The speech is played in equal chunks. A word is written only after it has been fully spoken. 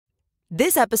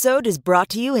This episode is brought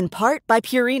to you in part by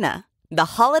Purina. The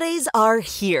holidays are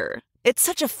here. It's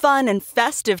such a fun and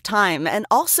festive time, and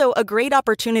also a great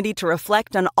opportunity to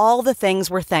reflect on all the things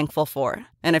we're thankful for.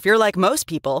 And if you're like most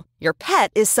people, your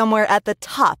pet is somewhere at the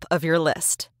top of your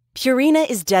list. Purina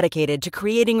is dedicated to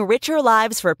creating richer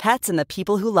lives for pets and the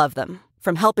people who love them.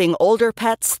 From helping older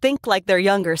pets think like their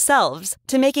younger selves,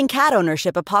 to making cat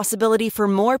ownership a possibility for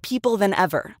more people than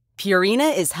ever.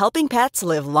 Purina is helping pets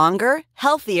live longer,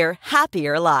 healthier,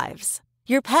 happier lives.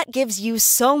 Your pet gives you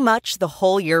so much the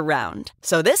whole year round.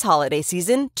 So this holiday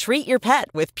season, treat your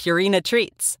pet with Purina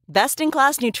Treats.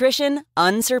 Best-in-class nutrition,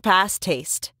 unsurpassed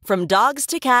taste. From dogs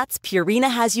to cats,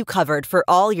 Purina has you covered for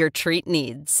all your treat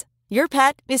needs. Your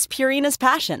pet is Purina's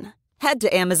passion. Head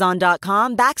to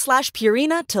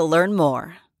Amazon.com/Purina to learn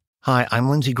more. Hi, I'm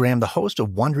Lindsey Graham, the host of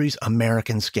Wondery's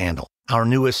American Scandal. Our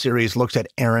newest series looks at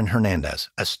Aaron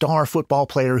Hernandez, a star football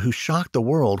player who shocked the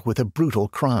world with a brutal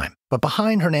crime. But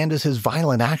behind Hernandez's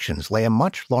violent actions lay a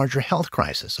much larger health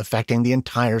crisis affecting the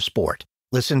entire sport.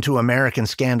 Listen to American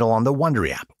Scandal on the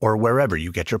Wondery app or wherever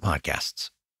you get your podcasts.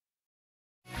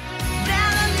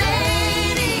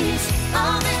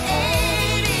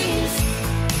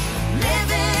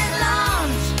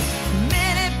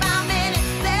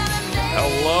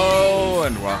 Hello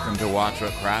and welcome to Watch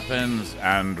What Crappens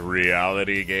and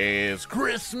Reality Gaze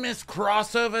Christmas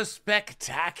Crossover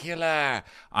Spectacular.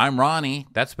 I'm Ronnie.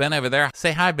 That's Ben over there.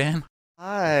 Say hi, Ben.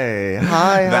 Hi.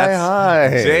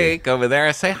 That's Jake over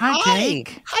there. Say hi,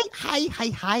 Jake.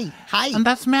 Hi. And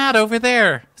that's Matt over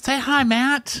there. Say hi,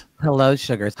 Matt. Hello,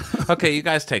 sugars. Okay, you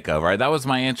guys take over. All right, that was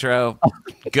my intro.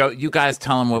 Go. You guys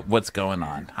tell them what's going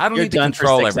on. I don't need to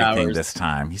control everything this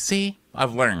time. You see,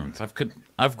 I've learned.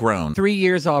 I've grown. 3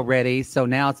 years already, so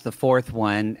now it's the fourth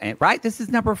one. And, right? This is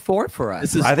number 4 for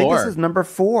us. I think this is number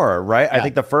 4, right? Yeah. I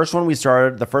think the first one we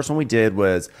did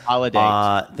was Holiday.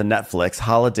 The Netflix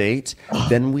Holiday.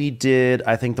 Then we did,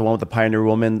 I think, the one with the Pioneer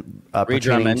Woman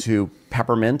pertaining to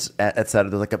peppermint, etc.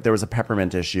 There was a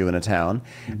peppermint issue in a town.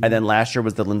 Mm-hmm. And then last year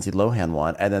was the Lindsay Lohan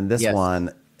one. And then this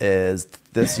one is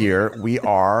this year. We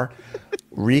are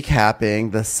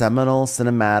recapping the seminal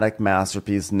cinematic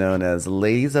masterpiece known as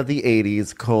Ladies of the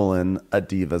 80's, A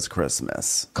Diva's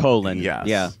Christmas. Yes.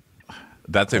 Yeah.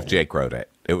 That's if Jake wrote it.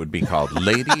 It would be called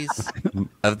Ladies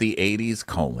of the 80's,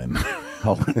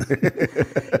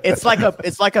 It's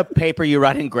like a paper you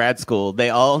write in grad school. They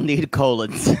all need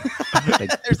colons.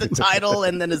 There's a title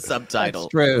and then a subtitle.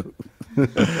 That's true.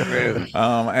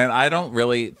 And I don't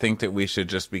really think that we should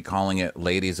just be calling it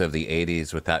Ladies of the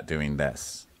 80's without doing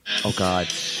this. Oh, God.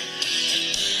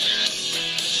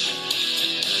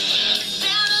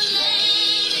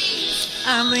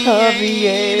 Of the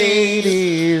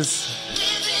 80's.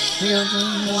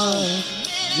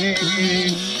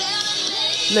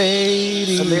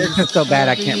 Ladies. The lyrics are so bad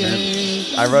I can't remember.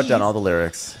 I wrote down all the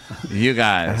lyrics. You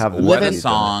guys, have what a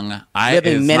song.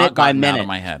 Living minute by minute. Out of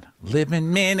my head.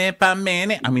 Living minute by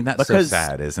minute. I mean, that's so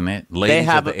sad, isn't it? Ladies,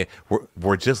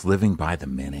 we're just living by the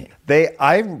minute.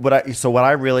 What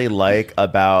I really like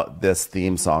about this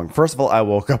theme song, first of all, I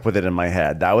woke up with it in my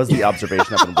head. That was the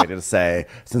observation I've been waiting to say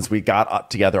since we got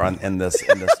together in this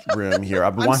room here.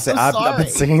 I've been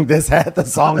singing the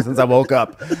song since I woke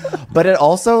up. But it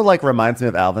also reminds me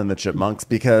of Alvin and the Chipmunks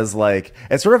because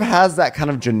it sort of has that kind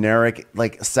of generic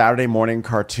Saturday morning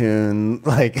cartoon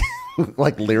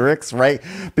lyrics, right?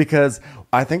 Because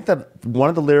I think that one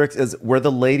of the lyrics is "We're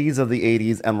the ladies of the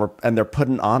 80's and they're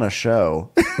putting on a show."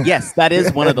 Yes, that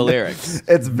is one of the lyrics.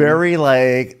 It's very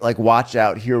like watch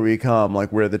out, here we come,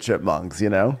 we're the Chipmunks, you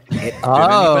know? Did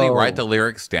anybody write the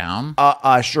lyrics down?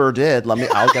 I sure did.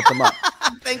 I'll get them up.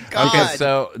 Thank God. Okay,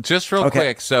 so just real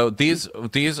quick. So this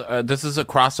is a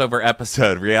crossover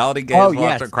episode. Reality Gaze,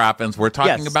 Walter Crappens. We're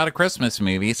talking about a Christmas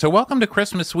movie. So welcome to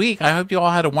Christmas week. I hope you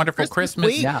all had a wonderful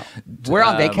Christmas. Yeah. We're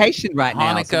on vacation right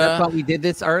now. So that's why we did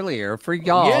this earlier for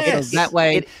y'all. Yes. So that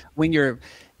way, when you're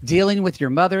dealing with your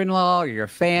mother-in-law or your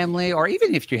family, or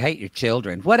even if you hate your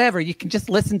children, whatever, you can just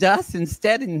listen to us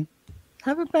instead and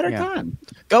have a better time.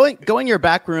 Go in your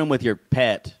back room with your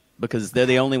pet because they're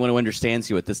the only one who understands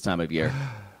you at this time of year.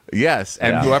 Yes,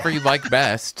 and whoever you like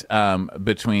best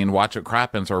between Watch What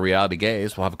Crappens or Reality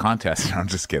Gaze, we'll have a contest. I'm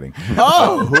just kidding.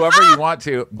 Whoever you want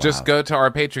to, just go to our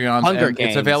Patreon. Hunger Games.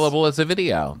 It's available as a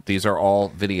video. These are all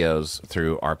videos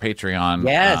through our Patreon.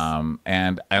 Yes.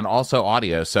 And also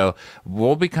audio. So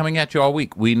we'll be coming at you all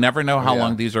week. We never know how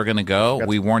long these are going to go.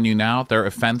 We warn you now. They're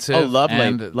offensive. Oh, lovely.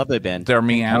 And lovely, Ben. They're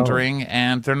meandering,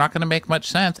 and they're not going to make much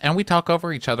sense. And we talk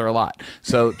over each other a lot.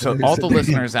 So to all the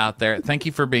listeners out there, thank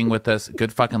you for being with us.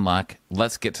 Good fucking luck.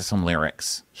 Let's get to some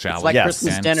lyrics, shall It's we? like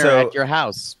Christmas dinner at your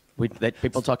house. that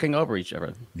people talking over each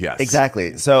other. Yes.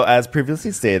 Exactly. So as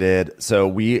previously stated, so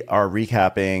we are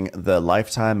recapping the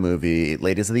Lifetime movie,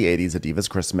 Ladies of the 80's, A Diva's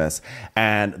Christmas.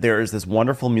 And there is this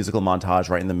wonderful musical montage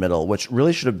right in the middle, which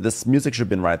really this music should have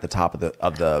been right at the top of the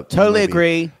Totally movie.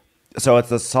 agree. So it's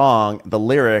the song, the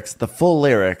lyrics, the full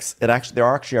lyrics. There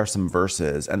actually are some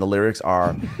verses, and the lyrics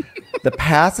are, "The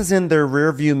past is in their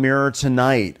rearview mirror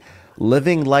tonight.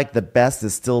 Living like the best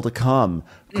is still to come.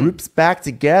 Groups back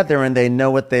together and they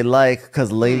know what they like,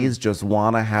 because ladies just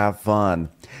want to have fun.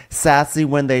 Sassy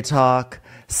when they talk,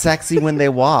 sexy when they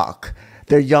walk.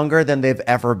 They're younger than they've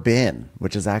ever been,"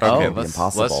 which is actually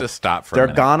impossible. Let's just stop for a minute.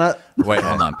 They're gonna wait.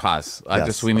 Hold on. Pause.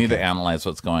 Yes, We need to analyze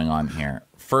what's going on here.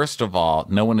 First of all,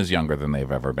 no one is younger than they've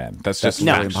ever been. That's just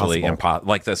actually impossible.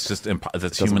 Like that's just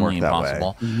that's humanly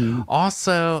impossible.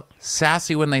 Also,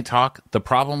 sassy when they talk. The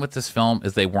problem with this film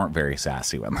is they weren't very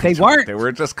sassy when they talk. weren't. They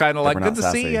were just kind of like, "Good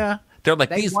to see ya." They're like,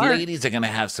 "These ladies are gonna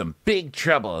have some big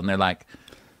trouble," and they're like,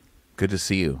 "Good to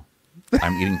see you.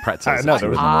 I'm eating pretzels at 2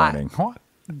 in the morning." What?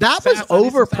 That was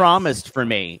overpromised for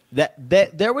me. That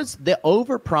there was the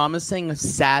overpromising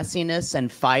sassiness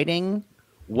and fighting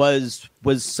was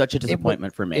such a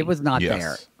disappointment for me. It was not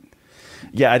there.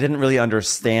 Yeah, I didn't really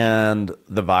understand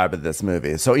the vibe of this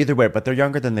movie. So either way, but they're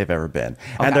younger than they've ever been.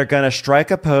 Okay. And they're going to strike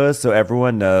a pose so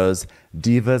everyone knows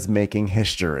divas making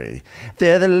history.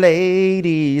 They're the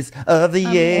ladies of the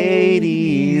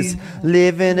 80's,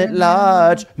 living at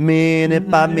large, minute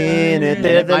by minute.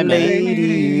 They're the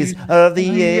ladies of the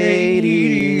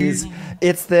 80's.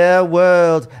 It's their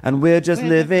world, and we're just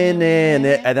living in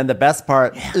it. And then the best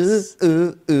part, yes.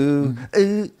 Ooh, ooh, ooh,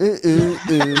 ooh, ooh, ooh,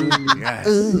 ooh, yes.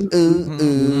 ooh, ooh,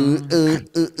 ooh,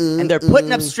 ooh, ooh, and they're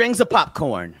putting up strings of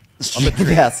popcorn.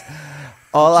 Yes.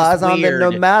 All eyes on them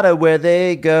no matter where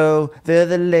they go. They're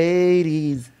the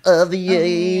ladies of the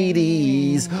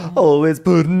 80's, always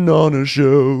putting on a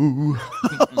show.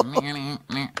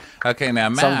 Okay, now,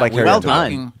 Matt, well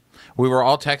done. We were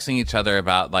all texting each other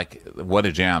about like what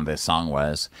a jam this song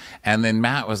was, and then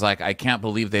Matt was like, "I can't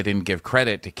believe they didn't give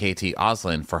credit to KT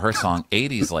Oslin for her song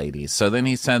 80's Ladies." So then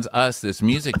he sends us this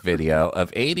music video of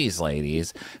 80's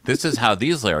Ladies. This is how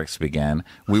these lyrics begin.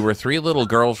 "We were 3 little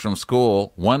girls from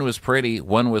school. One was pretty,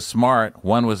 one was smart,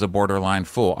 one was a borderline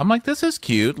fool." I'm like, this is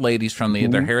cute. Ladies from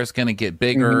their hair is going to get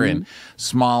bigger and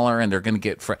smaller, and they're going to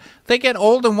get they get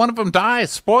old, and one of them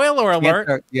dies. Spoiler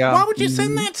alert! Yeah. Why would you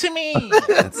send that to me?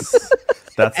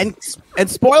 And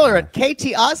spoiler,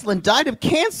 KT Oslin died of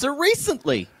cancer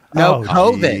recently. No,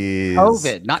 COVID. Geez.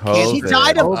 COVID, not cancer. She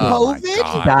died of Oh, COVID?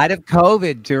 my She died of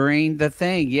COVID during the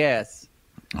thing, yes.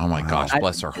 Oh my gosh,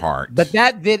 bless her heart. But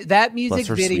that music Bless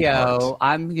her video, sweetheart.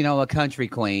 I'm a country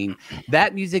queen.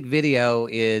 That music video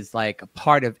is like a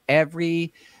part of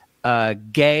every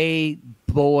gay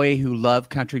boy who loved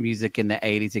country music in the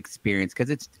 80's experience, because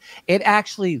it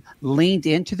actually leaned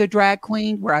into the drag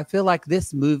queen, where I feel like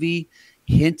this movie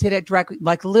hinted at drag queen.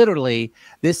 Like literally,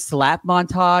 this slap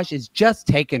montage is just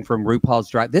taken from RuPaul's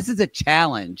Drag. This is a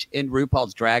challenge in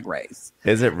RuPaul's Drag Race.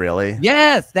 Is it really?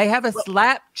 Yes, they have a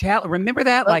slap challenge. Remember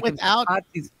that? But Like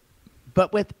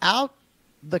without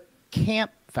the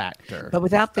camp factor. But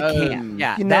without the camp.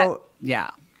 Yeah.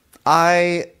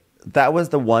 That was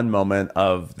the one moment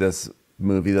of this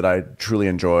movie that I truly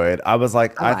enjoyed. I was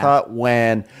like, I thought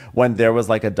when there was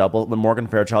like when Morgan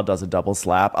Fairchild does a double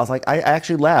slap, I was like, I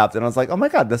actually laughed, and I was like, oh my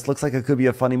God, this looks like it could be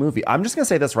a funny movie. I'm just gonna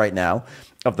say this right now: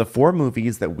 of the 4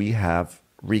 movies that we have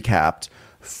recapped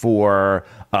for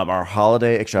our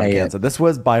holiday extravaganza, this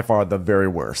was by far the very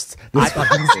worst. This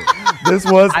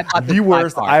was the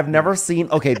worst. I've never seen.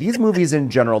 Okay, these movies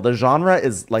in general, the genre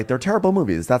is like, they're terrible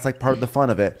movies. That's like part of the fun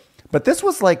of it. But this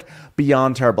was like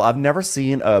beyond terrible. I've never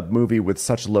seen a movie with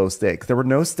such low stakes. There were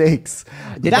no stakes.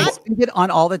 Did they spend it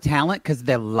on all the talent? Because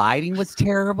the lighting was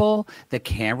terrible. The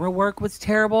camera work was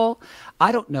terrible.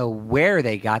 I don't know where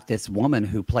they got this woman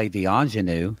who played the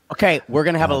ingenue. Okay, we're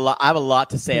gonna have a lot. I have a lot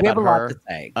to say about her. We have a lot to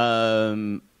say.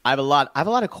 I have a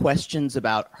lot of questions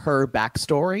about her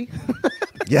backstory.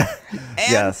 Yeah.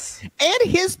 Yes. And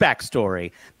his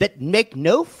backstory that make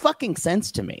no fucking sense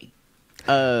to me.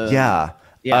 Yeah.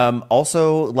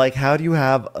 Also, like, how do you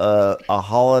have a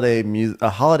holiday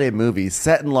movie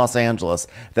set in Los Angeles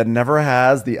that never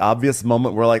has the obvious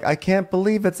moment where, like, I can't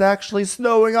believe it's actually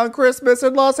snowing on Christmas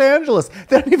in Los Angeles?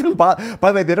 They don't even by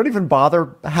the way, they don't even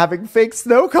bother having fake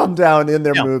snow come down in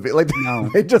their movie. Like,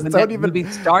 they just don't even. The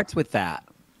movie starts with that.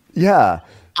 Yeah.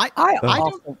 I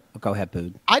don't. Go ahead,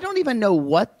 Pood. I don't even know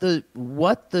what the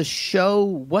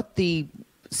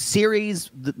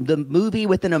series, the movie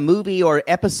within a movie or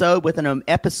episode within an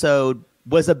episode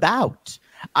was about.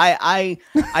 I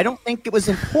don't think it was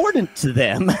important to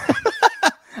them.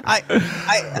 I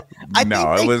No, think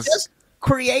it they was- just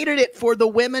created it for the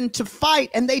women to fight,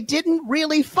 and they didn't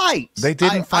really fight. They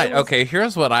didn't fight. was- Okay,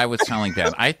 here's what I was telling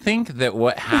Ben. I think that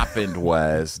what happened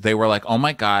was they were like, oh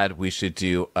my God, we should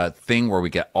do a thing where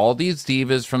we get all these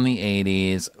divas from the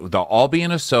 80s. They'll all be in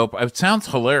a soap. It sounds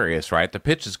hilarious, right? The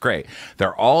pitch is great.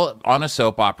 They're all on a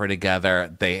soap opera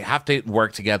together. They have to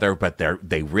work together, but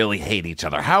they really hate each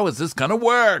other. How is this going to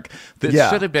work? This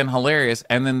should have been hilarious.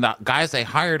 And then the guys they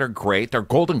hired are great. They're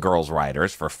Golden Girls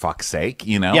writers, for fuck's sake.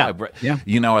 You know? Yeah.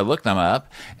 You know, I looked them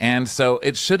up. And so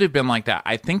it should have been like that.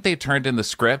 I think they turned in the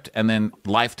script and then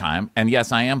Lifetime. And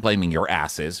yes, I am blaming your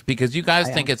asses because you guys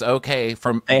think it's okay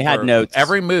for notes.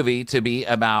 every movie to be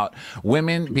about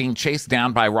women being chased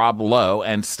down by Rob Lowe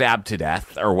and stabbed to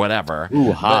death or whatever.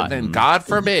 Ooh, hot. But then God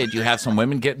forbid you have some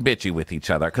women getting bitchy with each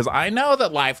other. Because I know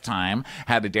that Lifetime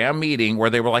had a damn meeting where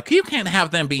they were like, you can't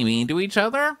have them be mean to each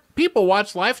other. People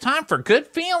watch Lifetime for good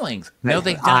feelings. No,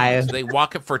 they don't. They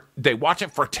watch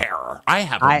it for terror. I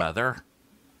have a mother.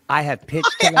 I have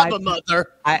pitched to I have a mother.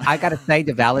 I got to say,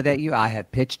 to validate you, I have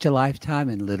pitched to Lifetime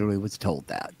and literally was told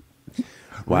that.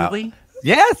 Wow. Really?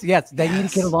 Yes. They need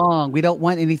to get along. We don't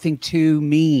want anything too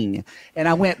mean. And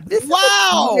I went, this is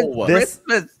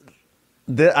Christmas.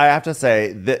 I have to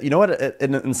say that, you know what,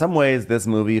 in some ways this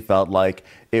movie felt like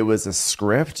it was a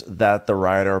script that the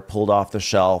writer pulled off the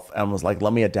shelf and was like,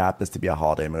 let me adapt this to be a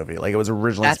holiday movie. Like, it was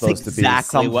originally supposed to be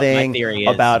something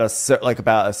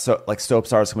about soap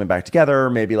stars coming back together,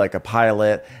 maybe like a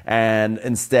pilot, and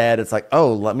instead it's like,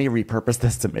 oh, let me repurpose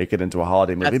this to make it into a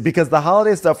holiday movie, because the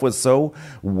holiday stuff was so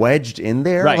wedged in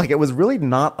there. Like, it was really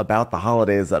not about the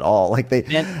holidays at all. Like, they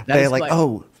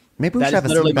maybe we should have a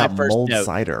scene about mulled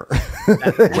cider.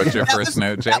 What's your first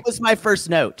note, Jake? That was my first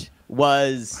note.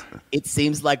 It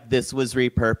seems like this was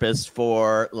repurposed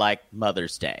for like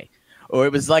Mother's Day, or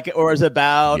it was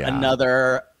about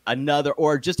another,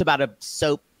 or just about a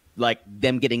soap, like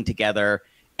them getting together,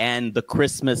 and the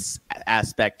Christmas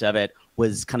aspect of it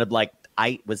was kind of like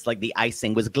the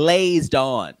icing was glazed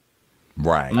on.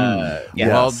 Right. Yes.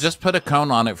 Well, just put a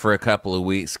cone on it for a couple of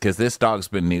weeks because this dog's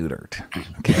been neutered.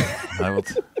 Okay.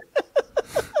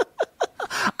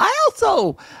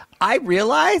 I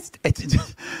realized,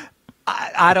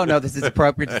 I don't know if this is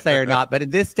appropriate to say or not, but in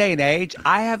this day and age,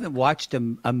 I haven't watched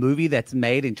a movie that's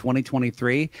made in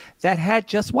 2023 that had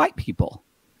just white people.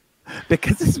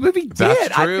 Because this movie did.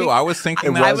 That's true. I was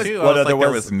thinking that too. There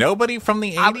was nobody from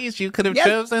the 80s you could have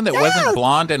chosen that wasn't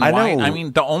blonde and white. I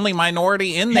mean, the only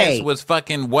minority in this was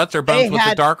fucking what's-her-bones with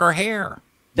the darker hair.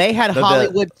 They had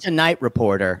Hollywood Tonight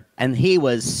reporter, and he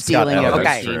was stealing every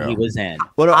scene he was in.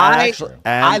 Well, I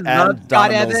Donna love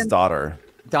Scott Mills' Evans. daughter.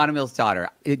 Donna Mills' daughter.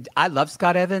 I love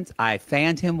Scott Evans. I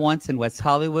fanned him once in West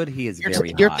Hollywood. He is very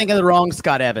hot. You're thinking of the wrong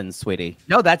Scott Evans, sweetie.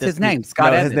 No, that's his name,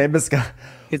 Scott Evans. His name is Scott.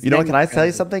 Can I tell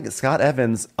you something? Scott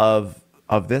Evans of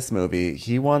this movie,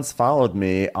 he once followed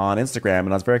me on Instagram, and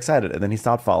I was very excited. And then he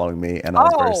stopped following me, and I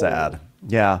was very sad.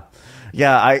 Yeah,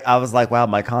 I was like, wow,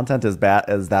 my content is that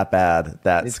bad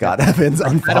that Scott Evans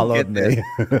unfollowed me.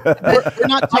 We're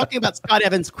not talking about Scott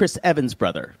Evans, Chris Evans'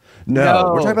 brother.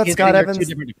 No, we're talking about Scott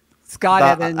Evans. Scott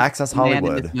Evans, Access man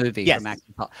Hollywood. in this movie. Yes. From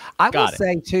Access Hollywood. I will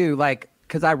say too, like,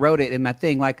 because I wrote it in my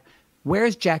thing, like,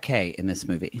 where's Jack Hay in this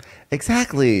movie?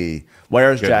 Exactly.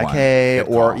 Where's Jack Hay,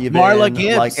 or even Marla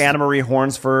Gibbs, like Anna Marie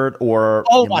Hornsford, or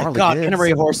my God, Anna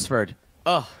Marie Hornsford.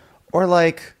 Or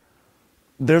like,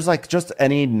 there's like just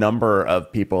any number of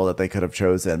people that they could have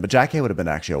chosen, but Jack Hay would have been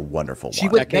actually a wonderful one.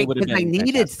 Because they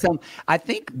needed some. I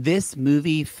think this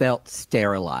movie felt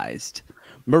sterilized.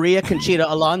 Maria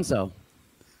Conchita Alonso.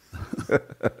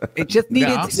 It just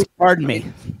needed. Pardon me.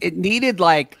 It needed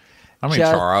like. I mean,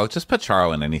 Charo. Just put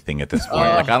Charo in anything at this point.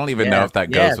 Like, I don't even know if that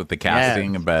goes with the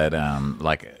casting, but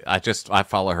like, I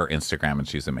follow her Instagram and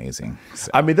she's amazing.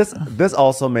 So. I mean, this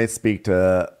also may speak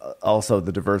to also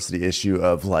the diversity issue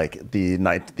of like the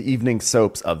evening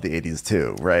soaps of the 80s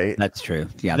too, right? That's true.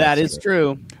 Yeah, that is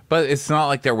true. But it's not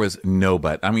like there was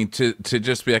nobody. I mean, to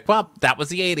just be like, well, that was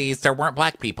the 80s. There weren't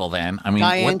black people then. I mean,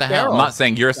 Diane what the hell? I'm not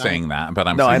saying you're saying that, but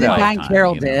I'm saying Diane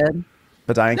Carroll did.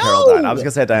 But Diane Carroll died. I was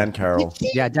gonna say Diane Carroll.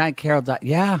 Yeah, Diane Carroll died.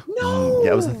 Yeah. No.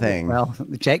 Yeah, it was a thing. Well,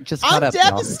 Jake just cut up. I'm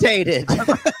devastated.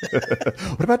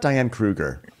 What about Diane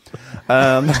Kruger?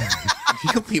 You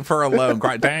leave her alone.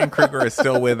 Diane Kruger is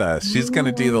still with us. She's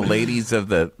gonna do the ladies of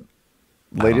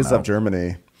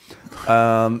Germany.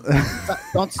 Don't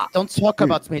talk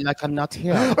about me like I'm not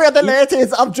here. We are the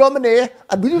ladies of Germany,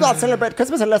 and we do not celebrate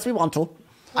Christmas unless we want to.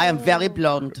 I am very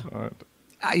blonde.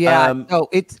 So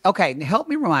it's okay. Help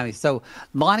me remind me. So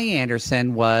Lonnie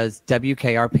Anderson was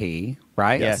WKRP,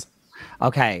 right? Yes.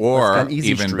 Okay. Or Easy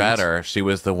even Street. better, she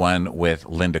was the one with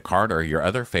Linda Carter, your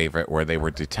other favorite, where they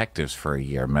were detectives for a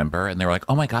year, remember? And they were like,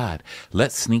 oh my God,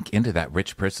 let's sneak into that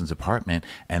rich person's apartment.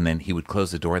 And then he would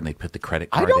close the door and they'd put the credit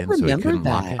card in so he couldn't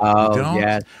lock it. Oh, You don't?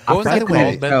 yes. What was that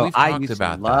called, Ben? Show. We've I talked used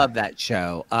about to love that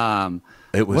show.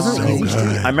 It was Wasn't so Easy Street?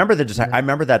 good. I remember I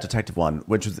remember that detective one,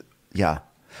 which was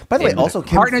By the way, also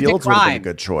Kim Partners in Fields would have been a Crime.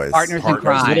 good choice. Partners in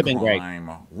Crime would have been great.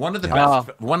 One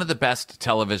of the best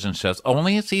television shows.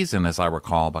 Only a season, as I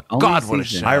recall. But Only God, a what a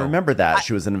season. show! I remember that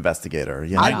she was an investigator.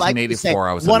 Yeah, I'd like to say 1984,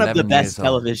 I was one of the 11 best years old.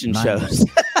 television 9. shows.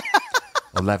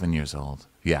 11 years old.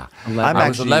 Yeah. I'm I was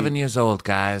actually- 11 years old,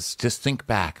 guys. Just think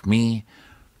back. Me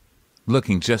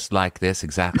looking just like this,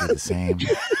 exactly the same,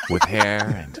 with hair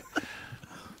and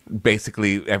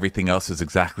basically everything else is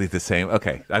exactly the same.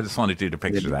 Okay. I just wanted you to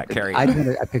picture that. Carrie. I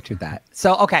pictured that.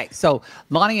 So, okay. So,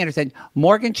 Lonnie Anderson,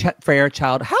 Morgan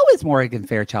Fairchild. How is Morgan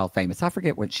Fairchild famous? I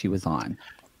forget what she was on.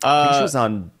 I think she was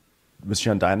on. Was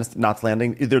she on Dynasty? Knots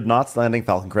Landing? Either Knots Landing,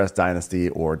 Falcon Crest, Dynasty,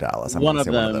 or Dallas. I'm One gonna of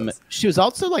say them. those. She was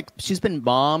also she's been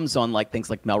moms on things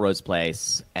like Melrose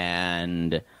Place,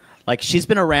 and she's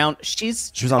been around. She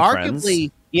was on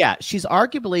arguably, she's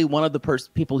arguably one of the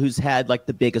people who's had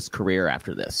the biggest career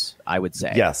after this, I would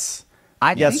say. Yes.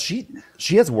 I Yes, think-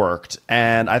 she has worked,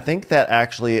 and I think that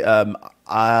actually,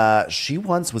 she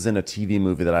once was in a TV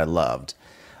movie that I loved.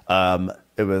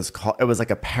 It was like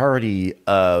a parody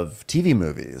of TV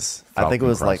movies. I think it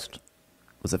was Crest.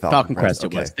 was it Falcon Crest?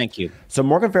 Okay. It was. Thank you. So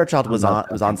Morgan Fairchild was love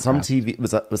on some Falcon TV. It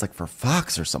was like for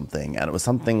Fox or something, and it was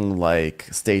something like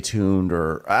Stay Tuned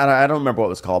or I don't remember what it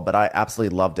was called, but I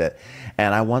absolutely loved it.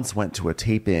 And I once went to a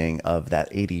taping of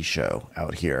that 80's show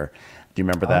out here. Do you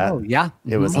remember that? Oh, yeah.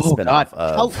 It was a Oh God! spinoff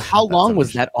of How long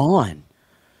was that on?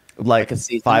 like a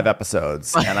season? 5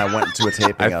 episodes, and I went to a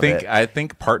taping of it. I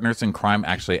think Partners in Crime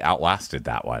actually outlasted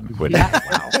that one. Which,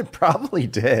 It probably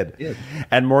did.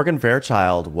 And Morgan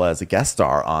Fairchild was a guest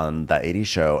star on that 80's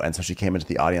show, and so she came into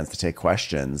the audience to take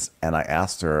questions, and I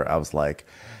asked her, I was like,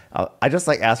 I just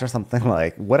asked her something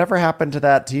like, whatever happened to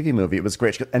that TV movie? It was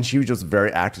great. And she was just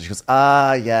very active. She goes,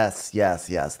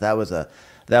 yes.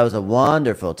 That was a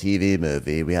wonderful TV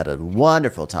movie. We had a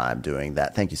wonderful time doing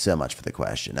that. Thank you so much for the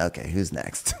question. Okay, who's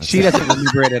next? She doesn't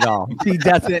remember it at all. She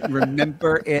doesn't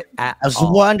remember it at It was a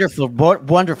all. wonderful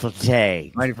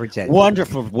day. Wonderful day.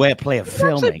 Wonderful way of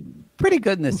filming. Pretty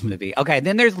good in this movie. Okay,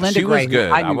 then there's Linda she Gray. was good.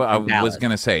 who I knew from was Dallas.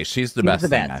 going to say she's the She was best the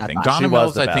thing, best, I I think. thought. Donna She was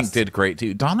Mills, the I think, best. did great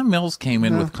too. Donna Mills came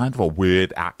in with kind of a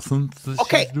weird accent that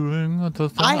Okay. she's doing.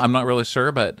 I- I'm not really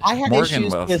sure, but I had Morgan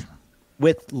issues was.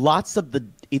 with lots of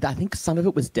I think some of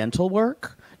it was dental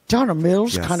work. Donna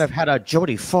Mills Yes. kind of had a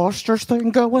Jodie Foster thing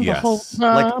going the Yes. whole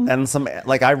time.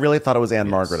 I really thought it was Anne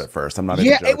Margaret at first. I'm not even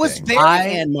Yeah, joking. it was very I-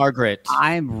 Anne Margaret.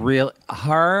 I'm real.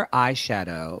 Her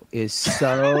eyeshadow is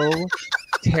so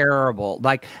terrible.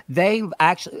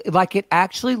 It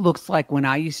actually looks like when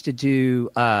I used to do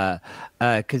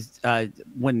because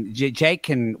when Jake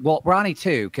Ronnie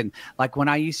too can, when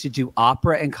I used to do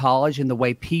opera in college, and the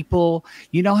way people,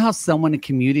 how someone in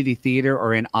community theater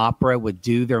or in opera would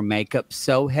do their makeup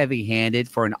so heavy-handed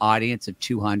for an audience of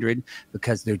 200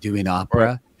 because they're doing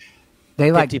opera. They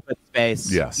 50-foot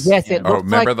space. Yes. Yes, it Oh, looks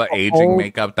remember like the the aging old-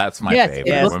 makeup? That's my Yes, favorite.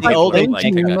 yes, When the people old put,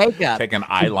 aging makeup. take an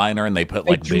eyeliner and they put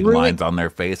They big drew it- lines on their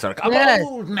face. They're like, I'm Yes.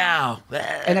 old now.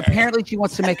 And apparently she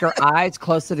wants to make her eyes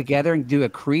closer together and do a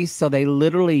crease. So they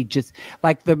literally just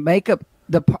the makeup,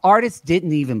 the artist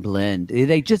didn't even blend.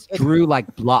 They just drew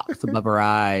blocks above her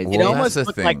eyes. Well, It almost that's the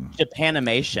looked thing. like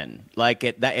Japanimation.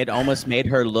 It almost made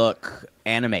her look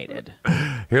animated.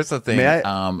 Here's the thing. May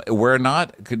We're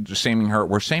not shaming her.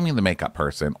 We're shaming the makeup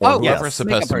person or Oh, whoever's yes.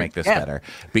 supposed to Makeup make this person, yeah. better.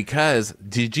 Because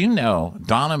did you know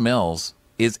Donna Mills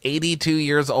is 82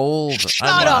 years old?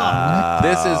 Shut up.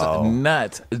 This is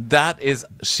nuts.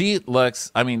 She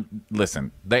looks,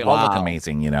 listen, they all look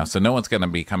amazing, so no one's going to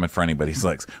be coming for anybody's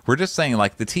looks. We're just saying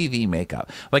the TV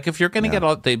makeup. If you're going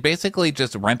to they basically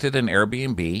just rented an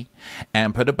Airbnb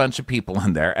and put a bunch of people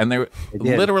in there, and they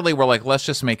literally were like, let's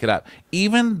just make it up.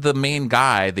 Even the main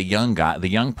guy, the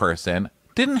young person,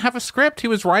 didn't have a script. He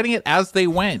was writing it as they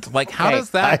went. How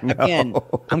does that? Again,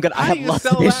 I How have do you lots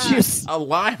sell of that? issues. A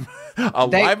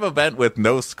live event with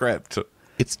no script.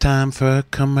 It's time for a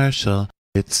commercial.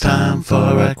 It's time for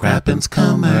a Crappens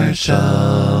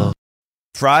commercial.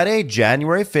 Friday,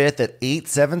 January 5th at 8,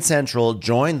 7 Central,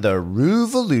 join the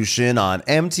Rue-volution on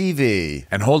MTV.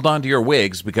 And hold on to your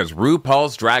wigs because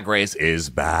RuPaul's Drag Race is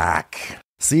back.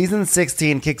 Season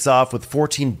 16 kicks off with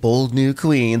 14 bold new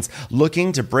queens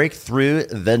looking to break through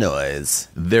the noise.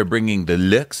 They're bringing the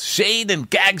looks, shade, and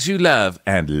gags you love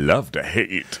and love to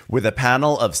hate. With a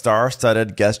panel of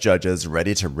star-studded guest judges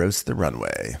ready to roast the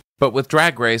runway. But with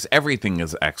Drag Race, everything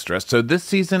is extra, so this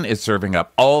season is serving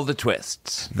up all the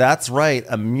twists. That's right.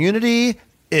 Immunity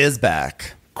is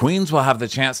back. Queens will have the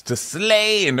chance to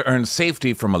slay and earn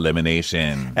safety from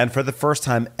elimination. And for the first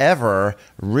time ever,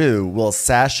 Rue will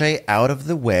sashay out of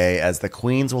the way as the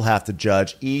queens will have to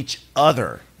judge each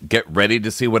other. Get ready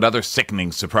to see what other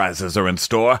sickening surprises are in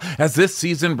store as this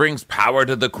season brings power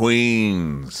to the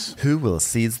queens. Who will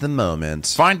seize the moment?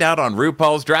 Find out on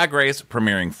RuPaul's Drag Race,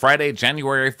 premiering Friday,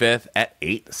 January 5th at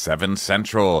 8, 7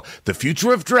 Central. The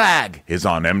future of drag is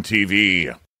on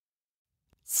MTV.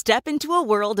 Step into a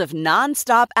world of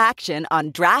non-stop action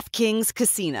on DraftKings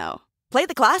Casino. Play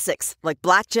the classics like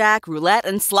blackjack, roulette,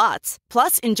 and slots.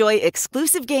 Plus, enjoy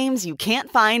exclusive games you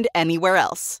can't find anywhere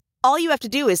else. All you have to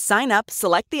do is sign up,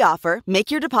 select the offer, make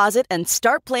your deposit, and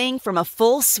start playing from a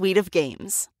full suite of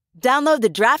games. Download the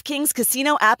DraftKings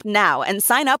Casino app now and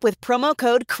sign up with promo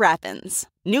code CRAPPENS.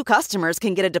 New customers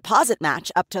can get a deposit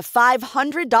match up to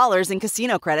 $500 in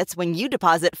casino credits when you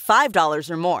deposit $5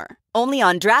 or more. Only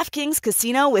on DraftKings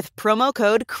Casino with promo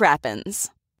code CRAPPENS.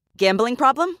 Gambling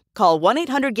problem? Call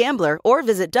 1-800-GAMBLER or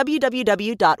visit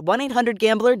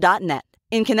www.1800gambler.net.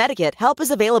 In Connecticut, help is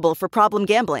available for problem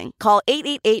gambling. Call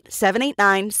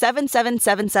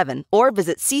 888-789-7777 or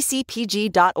visit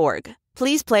ccpg.org.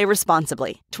 Please play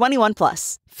responsibly. 21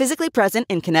 plus. Physically present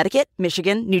in Connecticut,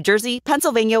 Michigan, New Jersey,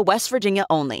 Pennsylvania, West Virginia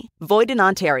only. Void in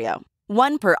Ontario.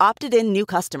 One per opted-in new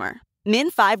customer.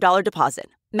 Min $5 deposit.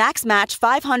 Max match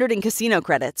 $500 in casino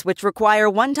credits, which require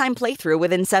one-time playthrough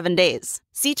within 7 days.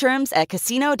 See terms at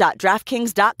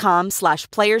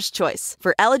casino.draftkings.com/players choice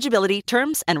for eligibility,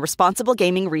 terms, and responsible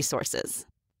gaming resources.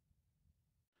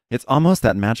 It's almost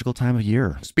that magical time of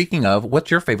year. Speaking of, what's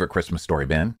your favorite Christmas story,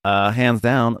 Ben? Hands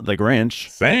down, The Grinch.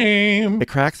 Same. It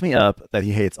cracks me up that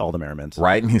he hates all the merriment.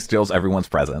 Right, and he steals everyone's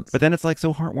presents. But then it's like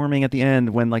so heartwarming at the end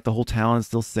when like the whole town is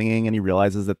still singing and he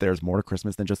realizes that there's more to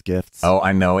Christmas than just gifts. Oh,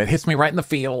 I know. It hits me right in the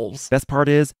feels. Best part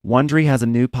is, Wondery has a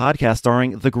new podcast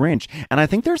starring The Grinch. And I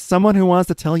think there's someone who wants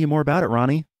to tell you more about it,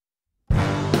 Ronnie.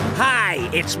 Hi,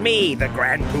 it's me, the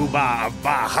Grand Poobah of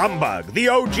Bah Humbug, the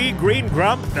OG Green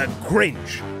Grump, the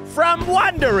Grinch. From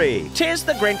Wondery, 'Tis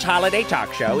the Grinch Holiday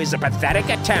Talk Show is a pathetic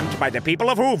attempt by the people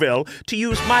of Whoville to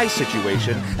use my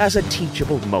situation as a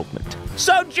teachable moment.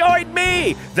 So join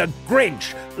me, the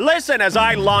Grinch. Listen as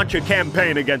I launch a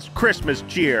campaign against Christmas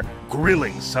cheer,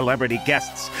 grilling celebrity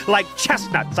guests like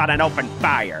chestnuts on an open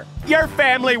fire. Your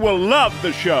family will love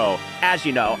the show. As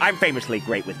you know, I'm famously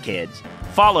great with kids.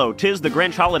 Follow 'Tis the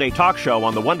Grinch Holiday Talk Show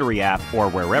on the Wondery app or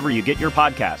wherever you get your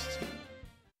podcasts.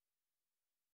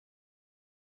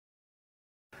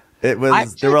 There were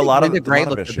a lot of Linda Gray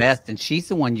looks issues. the best, and she's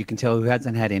the one you can tell who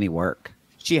hasn't had any work.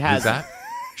 She has that?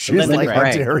 She's Linda like, Gray. how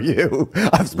dare you?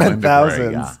 I've spent Linda Gray,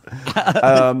 thousands.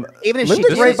 Even if Linda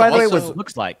she Gray, did, by the way, also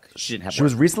looks like she didn't have She work.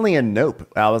 was recently in Nope.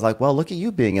 I was like, well, look at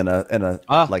you being in a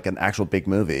like an actual big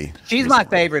movie. She's my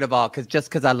favorite of all,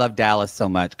 because I love Dallas so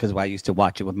much, because I used to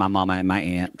watch it with my mama and my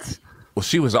aunts. Well,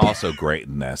 she was also great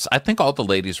in this. I think all the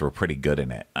ladies were pretty good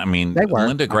in it. I mean, They were,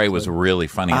 Linda Gray was really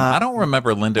funny. I don't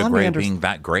remember Linda Lonnie Gray Anderson- being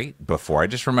that great before. I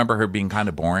just remember her being kind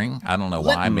of boring. I don't know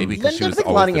why. Maybe because she I was think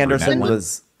always Lonnie the brunette Anderson one.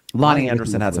 was. Lonnie Lonnie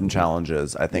Anderson had some was-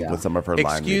 challenges, I think, with some of her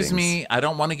line Excuse readings. me, I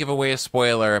don't want to give away a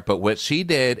spoiler, but what she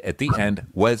did at the end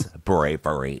was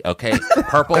bravery, okay?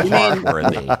 Purple heart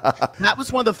worthy. That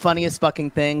was one of the funniest fucking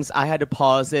things. I had to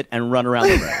pause it and run around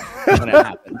the room when it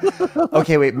happened.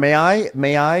 Okay, wait. May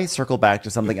I circle back to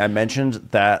something? I mentioned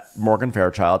that Morgan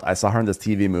Fairchild. I saw her in this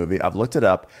TV movie. I've looked it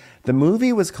up. The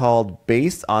movie was called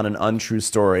Based on an Untrue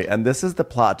Story, and this is the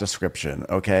plot description.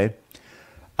 Okay.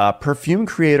 Perfume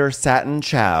creator Satin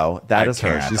Chow. That is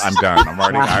her. She's I'm done.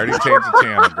 I already changed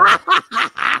the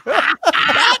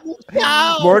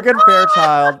channel. Morgan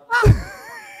Fairchild.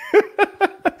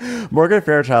 Morgan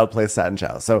Fairchild plays Satin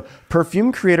Chow. So,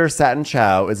 perfume creator Satin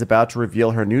Chow is about to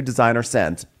reveal her new designer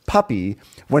scent, Puppy,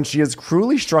 when she is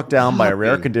cruelly struck down by a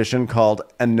rare condition called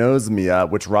anosmia,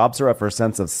 which robs her of her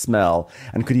sense of smell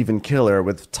and could even kill her.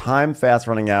 With time fast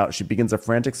running out, she begins a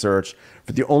frantic search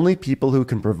for the only people who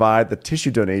can provide the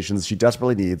tissue donations she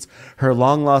desperately needs, her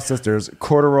long-lost sisters,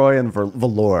 Corduroy and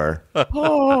Velour.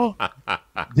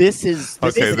 This is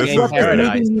Okay, this a is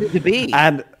paradise. To be.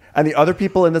 And the other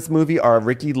people in this movie are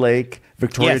Ricky Lake,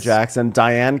 Victoria Yes. Jackson,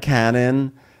 Diane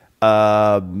Cannon,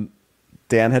 Dan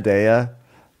Hedaya.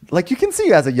 Like, you can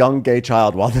see as a young gay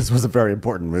child, while this was a very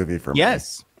important movie for me.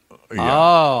 Yes.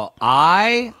 Oh,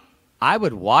 I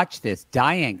would watch this.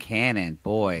 Diane Cannon,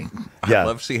 boy. Yeah. I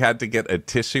love she had to get a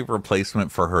tissue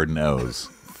replacement for her nose.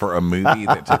 for a movie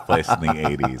that took place in the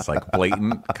 80s, like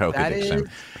blatant coke addiction.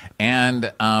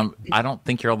 And I don't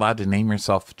think you're allowed to name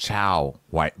yourself Chow,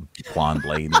 white blonde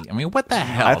lady. I mean, what the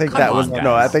hell? I think Come that on, was guys.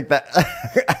 no. I think that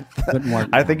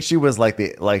I think she was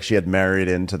like she had married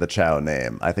into the Chow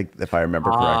name. I think if I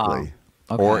remember correctly.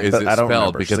 Okay. Or is But it I don't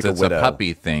spelled remember. because She's like a it's a widow.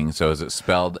 puppy thing? So is it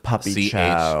spelled Puppy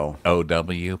Chow.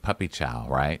 C-H-O-W? Puppy Chow,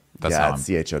 right? That's Yeah, how it's I'm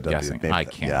C-H-O-W. guessing. Maybe I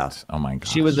that- can't. yeah. Oh my god.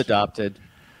 She was adopted.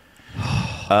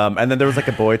 And then there was like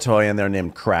a boy toy in there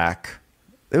named Crack.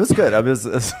 It was good.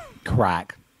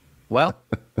 Crack. Well,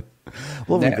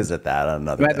 We'll revisit that on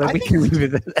another day. we can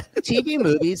revisit that.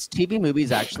 TV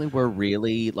movies actually were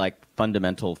really like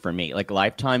fundamental for me. Like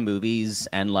Lifetime movies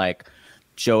and like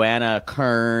Joanna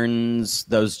Kearns,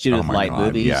 those Judith my Light God,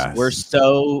 movies yes. were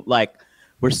so like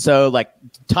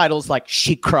titles like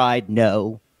She Cried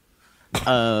No,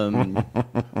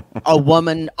 a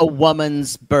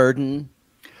woman's burden.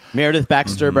 Meredith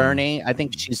Baxter Burney. I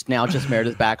think she's now just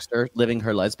Meredith Baxter living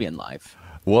her lesbian life.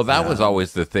 Well, that was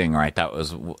always the thing, right? That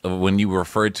was when you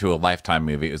referred to a Lifetime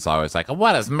movie, it was always like,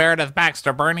 what is Meredith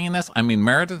Baxter Burney in this? I mean,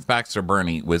 Meredith Baxter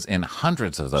Burney was in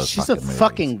hundreds of those She's fucking a movies.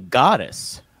 fucking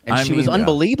goddess. And I she was mean,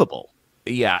 unbelievable.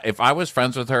 Yeah, if I was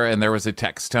friends with her and there was a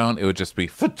text tone, it would just be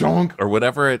fa-dunk or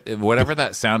whatever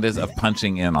that sound is of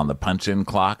punching in on the punch-in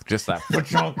clock. Just that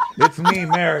fa-dunk. It's me,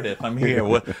 Meredith. I'm here.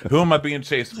 Who am I being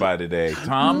chased by today?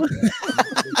 Tom?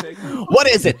 What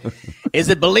is it? Is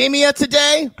it bulimia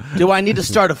today? Do I need to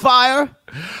start a fire?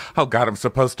 Oh God, I'm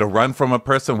supposed to run from a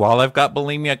person while I've got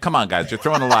bulimia? Come on, guys, you're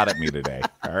throwing a lot at me today.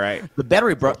 All right. The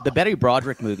Betty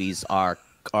Broderick movies are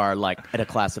like at a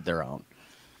class of their own.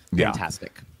 Yeah.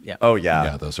 Fantastic. Yeah. Oh yeah,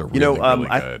 Yeah, those are really, really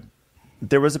good.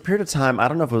 There was a period of time, I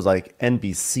don't know if it was like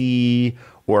NBC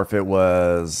or if it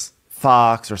was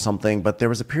Fox or something, but there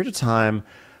was a period of time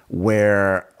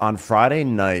where on Friday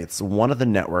nights, one of the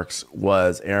networks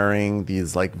was airing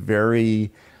these like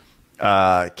very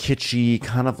kitschy,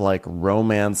 kind of like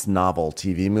romance novel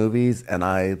TV movies, and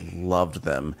I loved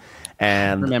them.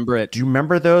 And Remember it. Do you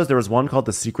remember those? There was one called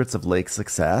The Secrets of Lake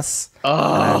Success.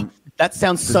 Oh, that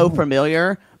sounds so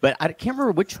familiar, but I can't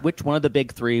remember which one of the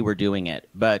big three were doing it.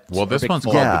 But Well, this one's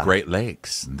called Yeah. The Great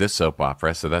Lakes, this soap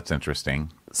opera, so that's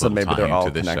interesting. So Little maybe they're tie-in all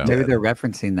to this show. connected. Maybe they're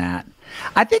referencing that.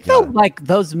 I think though, like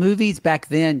those movies back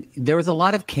then, there was a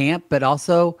lot of camp, but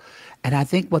also, and I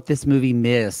think what this movie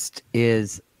missed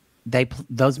is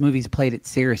those movies played it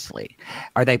seriously,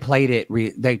 or they played it.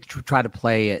 They try to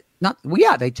play it not. Well,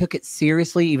 yeah, they took it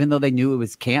seriously, even though they knew it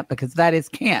was camp, because that is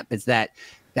camp. Is that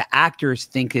the actors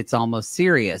think it's almost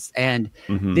serious, and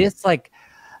this like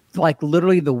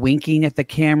literally the winking at the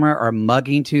camera or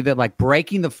mugging to the like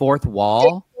breaking the fourth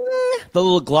wall. the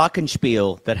little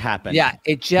glockenspiel that happened. Yeah,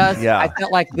 it just, Yeah. I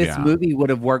felt like this Yeah. movie would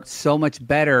have worked so much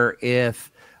better if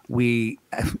we,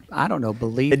 I don't know,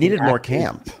 believe It needed the more actors.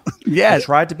 camp. Yes. It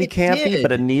tried to be campy, did.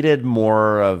 but it needed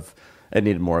more of. It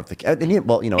needed more of the. It needed,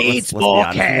 well, Needs let's be more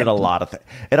honest. It needed a camp. lot of things.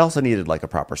 It also needed like a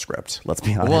proper script. Let's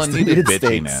be honest. Well, it needed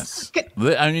stakes.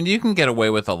 bitchiness. I mean, you can get away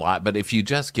with a lot, but if you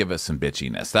just give us some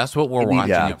bitchiness, that's what we're watching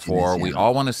yeah. it for. We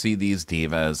all want to see these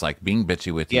divas like being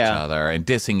bitchy with each Yeah. other and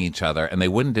dissing each other, and they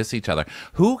wouldn't diss each other.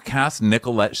 Who cast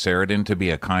Nicolette Sheridan to be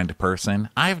a kind person?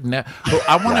 I want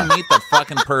to meet the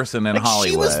fucking person in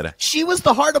Hollywood. She was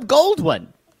the heart of gold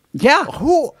one. Yeah.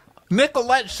 Who?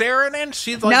 Nicolette Sheridan?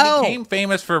 She's like No. became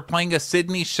famous for playing a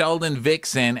Sidney Sheldon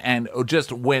vixen and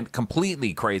just went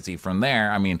completely crazy from there.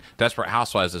 I mean, Desperate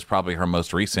Housewives is probably her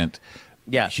most recent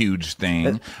huge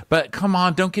thing. But come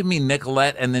on, don't give me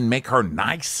Nicolette and then make her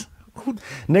nice.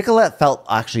 Nicolette felt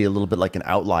actually a little bit like an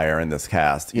outlier in this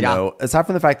cast. You Yeah. know, aside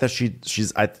from the fact that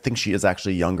she's I think she is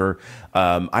actually younger.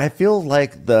 I feel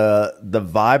like the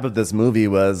vibe of this movie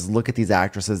was look at these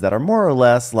actresses that are more or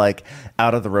less like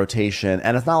out of the rotation,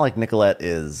 and it's not like Nicolette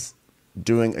is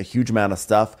doing a huge amount of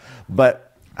stuff, but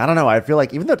I don't know. I feel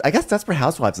like even though I guess Desperate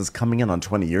Housewives is coming in on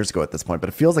 20 years ago at this point, but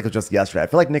it feels like it was just yesterday. I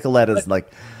feel like Nicolette is like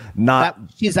not.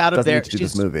 She's out of doesn't there. need to do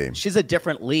this movie. She's a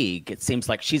different league. It seems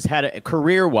like she's had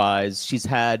career-wise. She's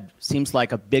had seems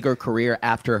like a bigger career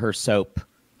after her soap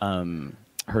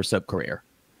career.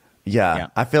 Yeah, Yeah.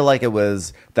 I feel like that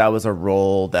was a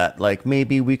role that like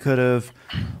maybe we could have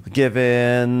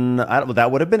given.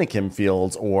 That would have been a Kim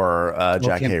Fields or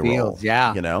Jack Kim Hay role. Fields,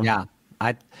 yeah. you know. Yeah.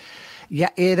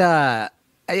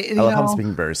 I love how I'm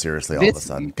speaking very seriously all of a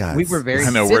sudden, guys. We were very. I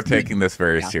know we're this movie- taking this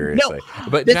very seriously.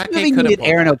 But This Jackie movie could needed have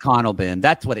Aaron O'Connell, Ben.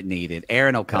 That's what it needed.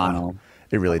 Aaron O'Connell,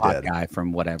 It really hot did. guy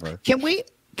from whatever. Can we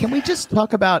just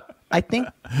talk about? I think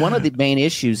one of the main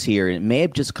issues here, and it may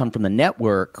have just come from the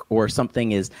network or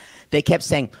something, is they kept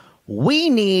saying we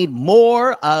need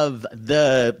more of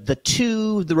the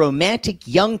romantic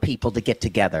young people to get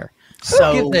together.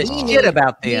 So Give a shit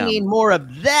about them. We need more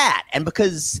of that. And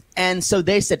so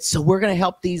they said, so we're going to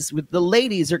help the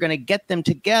ladies are going to get them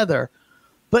together.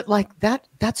 But like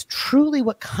that's truly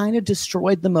what kind of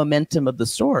destroyed the momentum of the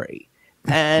story.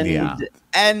 And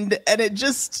and it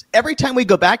just, every time we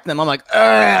go back to them, I'm like,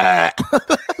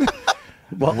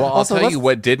 Well, I'll tell you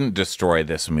what didn't destroy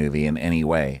this movie in any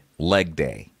way. Leg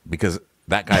Day, because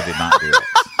that guy did not do it.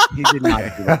 He did not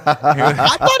do that.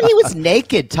 I thought he was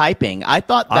naked typing. I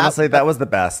thought honestly that was the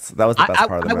best. That was the best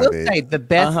part of the movie. I will say the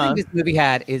best thing this movie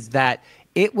had is that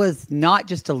it was not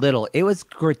just a little; it was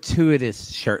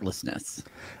gratuitous shirtlessness.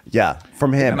 Yeah,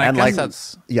 from him, and like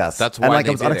that's and why like they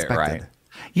it was did unexpected. It, right?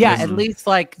 Yeah, at least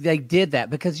like they did that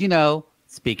because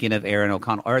speaking of Aaron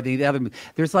O'Connell or the other,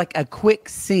 there's like a quick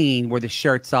scene where the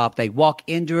shirt's off. They walk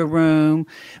into a room,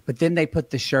 but then they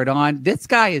put the shirt on. This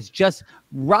guy is just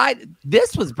right.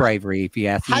 This was bravery, if you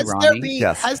ask me, Ronnie.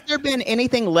 Has there been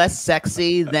anything less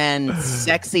sexy than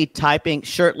sexy typing,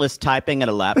 shirtless typing at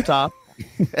a laptop?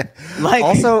 Like,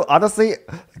 also, honestly,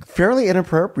 fairly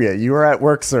inappropriate. You were at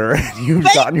work, sir. You've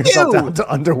gotten yourself down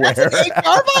to underwear. That's an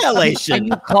HR violation. And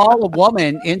you call a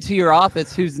woman into your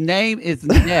office whose name is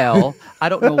Nell. I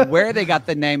don't know where they got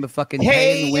the name of fucking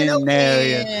Hey in the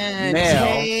Wind.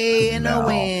 Hey in the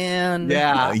Wind.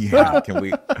 Yeah. Can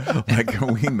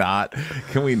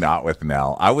we not with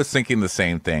Nell? I was thinking the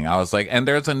same thing. I was like, and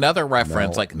there's another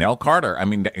reference like Nell Carter. I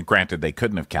mean, granted, they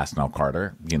couldn't have cast Nell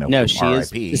Carter, No, she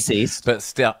is deceased. But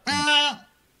still. But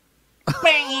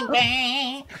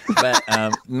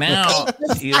now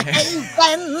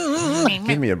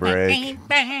give me a break.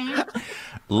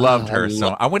 Loved her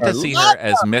so. I went to see her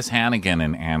as Miss Hannigan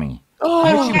in Annie.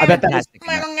 Oh, I bet that's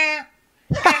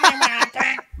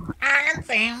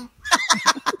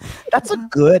that's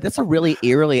a really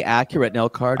eerily accurate Nell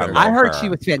Carter. I heard she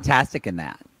was fantastic in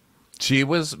that. She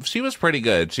was pretty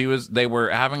good. They were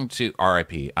having to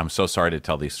RIP. I'm so sorry to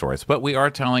tell these stories, but we are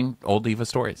telling old diva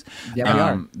stories. Yeah, we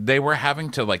are. They were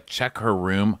having to like check her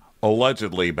room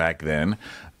allegedly back then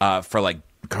for like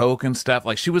coke and stuff.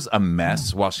 Like she was a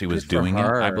mess while she was doing it,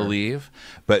 I believe,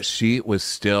 but she was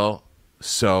still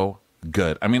so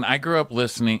good. I mean, I grew up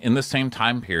listening in the same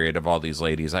time period of all these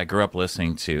ladies. I grew up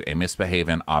listening to A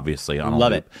Misbehavin', obviously, on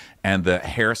Love loop, it, and the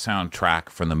hair soundtrack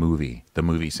from the movie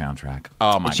soundtrack.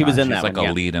 Oh my god, she was in she's that like one,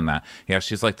 a lead in that. Yeah,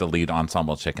 she's like the lead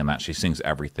ensemble chick in that. She sings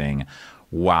everything.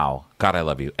 Wow, God, I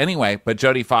love you. Anyway, but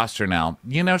Jodie Foster now,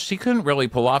 she couldn't really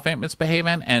pull off Ain't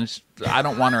Misbehavin', and I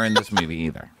don't want her in this movie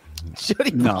either.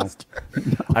 Jodie Foster.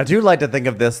 I do like to think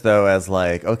of this though as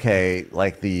like, okay,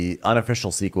 like the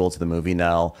unofficial sequel to the movie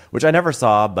Nell, which I never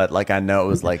saw, but like I know it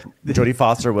was like Jodie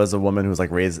Foster was a woman who was like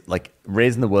raised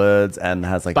in the woods and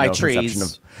has like by no trees. conception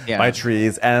of by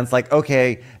trees, and it's like,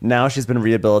 okay, now she's been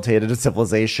rehabilitated to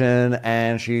civilization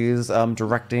and she's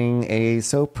directing a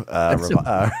soap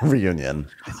reunion.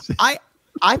 I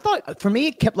thought for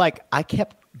me I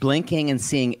kept blinking and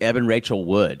seeing Evan Rachel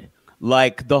Wood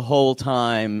like the whole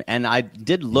time, and I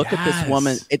did look at this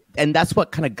woman, and that's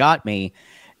what kind of got me,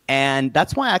 and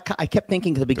that's why I kept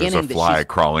thinking at the beginning. There's a fly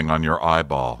crawling on your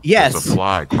eyeball. Yes, there's a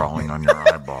fly crawling on your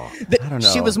eyeball. I don't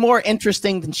know. She was more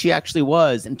interesting than she actually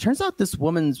was, and it turns out this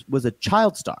woman was a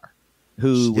child star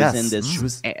who was in this. She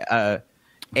was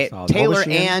Taylor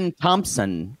Ann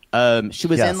Thompson. She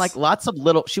was in like lots of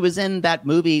little. She was in that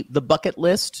movie, The Bucket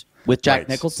List, with Jack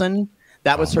Nicholson.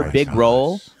 That was her big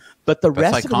role. But the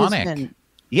rest of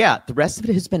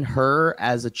it has been her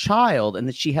as a child, and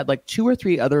that she had like 2 or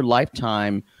 3 other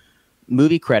Lifetime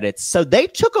movie credits. So they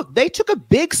took a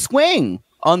big swing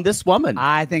on this woman.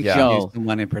 I think she used the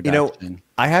one in production.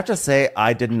 I have to say,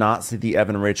 I did not see the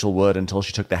Evan Rachel Wood until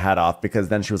she took the hat off, because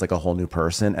then she was like a whole new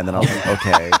person, and then I was like,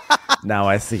 okay, now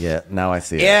I see it.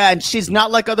 Yeah, and she's not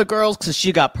like other girls because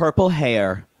she got purple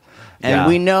hair. And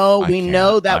we know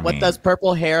what does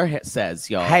purple hair says,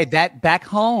 y'all. Hey, that back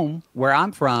home where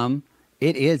I'm from,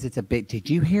 it's a big. Did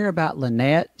you hear about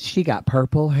Lynette? She got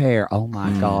purple hair. Oh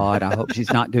my God. I hope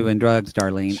she's not doing drugs,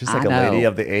 Darlene. She's like a lady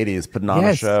of the 80s putting on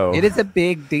a show. It is a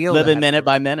big deal. Living minute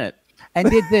by minute. And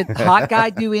did the hot guy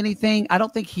do anything? I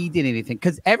don't think he did anything,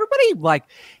 because everybody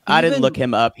I didn't look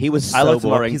him up. He was so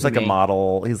boring. He's like a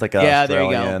model. He's like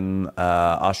an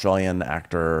Australian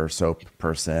actor, soap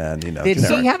person. Did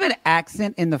he have an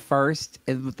accent in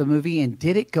the movie, and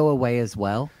did it go away as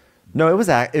well? No, it was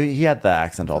he had the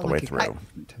accent all the way through.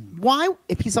 Why,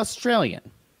 if he's Australian,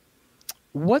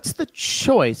 what's the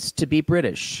choice to be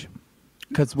British?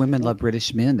 Because women love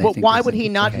British men. But why would he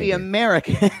not be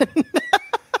American?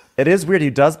 It is weird. He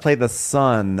does play the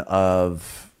son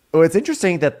of. Oh, it's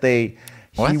interesting that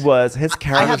his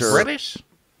character British.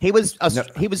 He was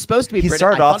supposed to be. He British.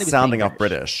 started off sounding off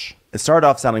British. It started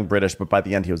off sounding British, but by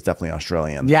the end he was definitely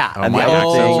Australian. Yeah. Oh, my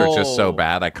accents are just so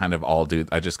bad.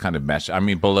 I just kind of mesh. I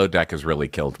mean, Below Deck has really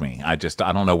killed me. I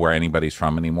don't know where anybody's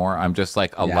from anymore. I'm just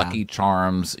like a Lucky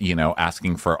Charms,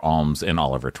 asking for alms in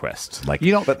Oliver Twist. Like,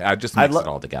 you don't. But I just mix it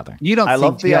all together. You don't. I see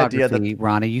love the idea geography,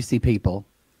 Ronnie. You see people.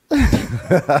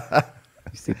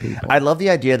 You see people. I love the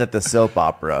idea that the soap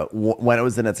opera, when it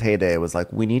was in its heyday, was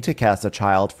like, we need to cast a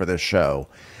child for this show.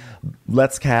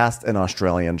 Let's cast an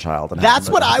Australian child. And That's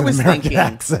what I was thinking.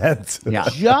 Accent. Yeah.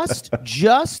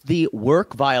 Just the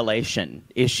work violation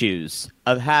issues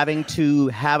of having to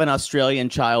have an Australian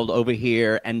child over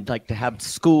here and like to have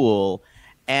school.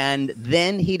 And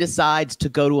then he decides to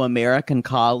go to American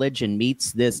college and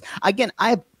meets this. Again,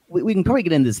 we can probably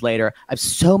get into this later. I have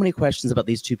so many questions about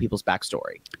these two people's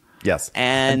backstory. Yes.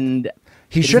 And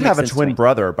he should have a twin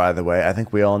brother, by the way. I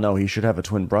think we all know he should have a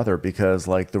twin brother because,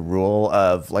 like, the rule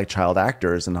of like child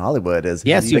actors in Hollywood is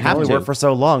yes, you have only to work for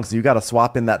so long, so you got to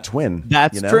swap in that twin.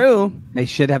 That's true. They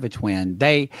should have a twin.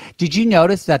 Did you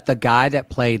notice that the guy that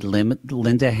played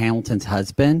Linda Hamilton's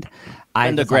husband?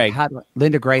 Linda Gray.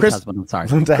 Linda Gray's husband. I'm sorry.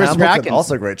 Linda Chris Hamilton, Brackens.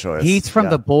 also a great choice. He's from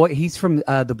the Blue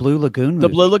Lagoon. The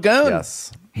movie. Blue Lagoon.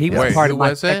 Yes. He was Wait, part who of my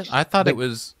was it? I thought it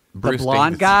was Bruce the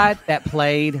blonde Davidson. guy that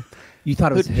played. You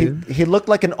thought it was who? He looked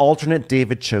like an alternate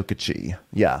David Chokichi.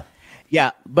 Yeah.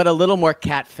 Yeah, but a little more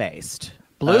cat-faced.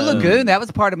 Blue Lagoon. That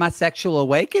was part of my sexual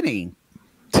awakening.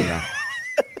 Yeah.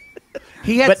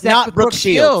 He had But sex not with Brooke Brooke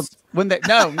Shields. When they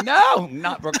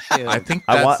not Brooke Shields. I think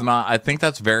I think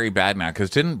that's very bad now because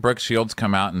didn't Brooke Shields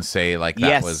come out and say like that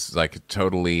Yes. was like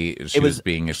totally she was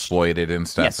being exploited and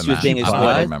stuff? Yes, and she was that. being I don't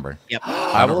exploited. remember. Yep.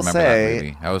 I don't will remember say- that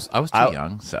movie. I was too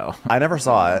young, so I never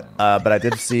saw it, but I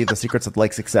did see The Secrets of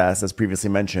Lake Success, as previously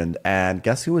mentioned. And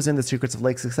guess who was in The Secrets of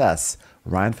Lake Success?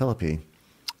 Ryan Phillippe.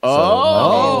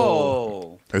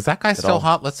 Oh. is that guy still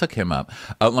hot? Let's look him up.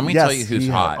 Let me Yes, tell you who's he-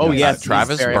 hot. Oh, yes, he's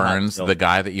Travis very hot Burns, still. the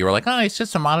guy that you were like, oh, he's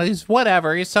just a model. He's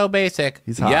whatever. He's so basic.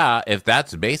 He's hot. Yeah, if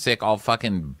that's basic, I'll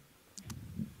fucking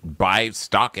buy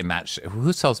stock in that shit.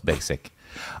 Who sells basic?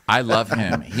 I love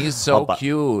him. He's so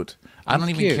cute. I don't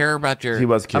even care about your. He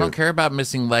was I don't cute. care about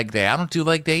missing leg day. I don't do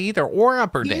leg day either, or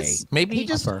upper day. Maybe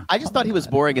I just thought he was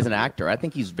boring as an actor. I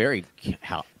think he's very He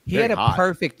very had a hot.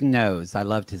 perfect nose. I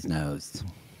loved his nose.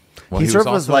 Well, He was sort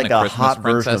of was also in like a Christmas hot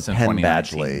version of Princess in Penn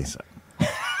 2019, Badgley. so-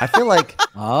 I feel like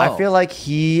I Oh. feel like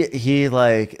he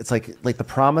like it's like the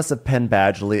promise of Penn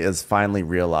Badgley is finally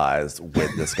realized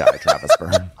with this guy Travis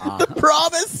Burns.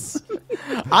 Promise.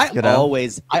 I You know?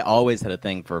 always had a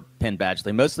thing for Penn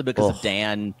Badgley, mostly because of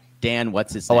Dan. Dan,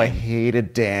 what's his name? Oh, I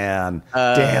hated Dan.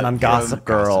 Dan on Gossip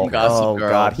Girl. Gossip Oh Girl.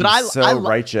 God, he's But so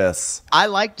righteous. I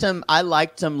liked him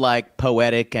like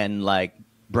poetic and like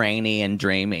brainy and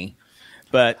dreamy.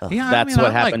 But Yeah, that's I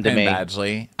what like happened to Penn me.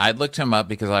 Badgley. I looked him up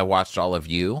because I watched all of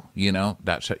You. You know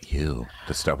that show, You,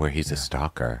 the stuff where he's a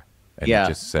stalker, and Yeah. it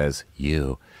just says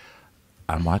You.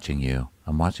 I'm watching you.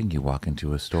 I'm watching you walk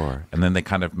into a store, and then they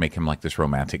kind of make him like this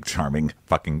romantic, charming,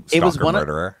 fucking It was stalker one of-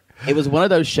 murderer. It was one of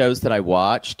those shows that I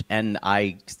watched, and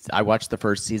I watched the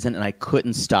first season, and I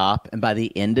couldn't stop. And by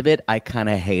the end of it, I kind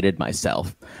of hated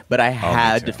myself. But I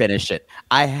had to too. finish it.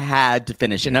 I had to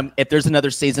finish it. And if there's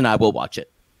another season, I will watch it.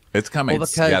 It's coming. Well,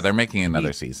 because Yeah, they're making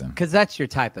another season. Because that's your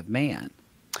type of man.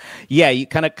 Yeah, you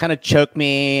kind of choke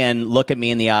me and look at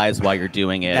me in the eyes while you're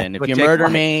doing it. And if what you Jake murder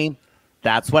likes. me,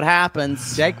 that's what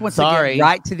happens. Jake wants Sorry. to get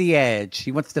right to the edge.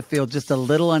 He wants to feel just a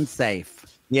little unsafe.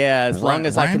 Yeah, as long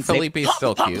as I Ryan can say Phillippe's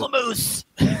still cute. Pamplemousse.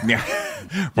 Yeah,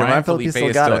 Ryan Ryan Phillippe Philippe still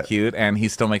is got still it. cute, and he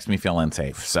still makes me feel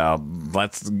unsafe. So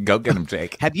let's go get him,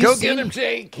 Jake. Have you go seen get him,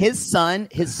 Jake? His son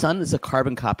is a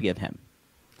carbon copy of him.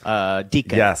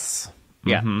 Deacon. Yes.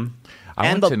 Yeah.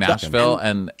 I went to Nashville,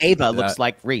 and Ava looks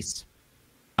like Reese.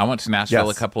 I went to Nashville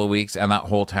Yes. a couple of weeks, and that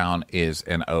whole town is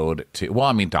an ode to. Well,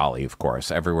 I mean Dolly, of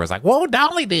course. Everywhere's like, "What would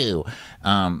Dolly do?"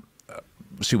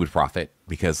 She would profit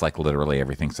because, like, literally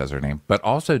everything says her name. But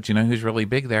also, do you know who's really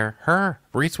big there? Her,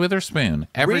 Reese Witherspoon.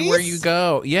 Everywhere Reese? you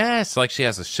go, yes. Like she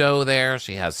has a show there.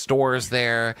 She has stores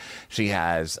there. She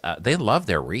has. They love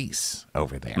their Reese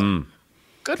over there.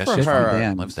 Good That's for just her. fun.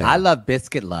 Them. Lives there. I love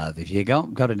Biscuit Love. If you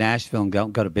don't go to Nashville and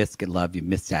don't go to Biscuit Love, you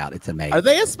missed out. It's amazing. Are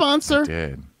they a sponsor?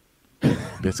 Dude,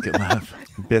 Biscuit Love.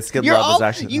 Biscuit You're Love all, is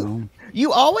actually.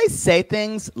 you always say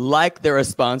things like they're a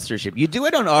sponsorship. You do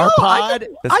it on our pod.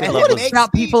 I and love it to makes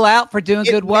shout me- people out for doing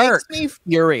good work. Makes me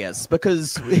furious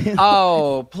because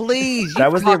Oh, please!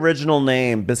 That was the original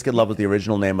name. Biscuit Love was the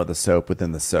original name of the soap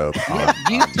within the soap.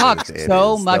 You talk the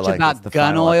so 80s. much They're like, about it's the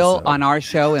gun final oil episode. on our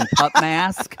show and Pup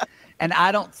Mask, And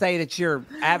I don't say that you're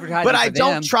advertising But I for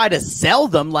don't them. try to sell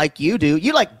them like you do.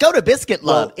 You like go to Biscuit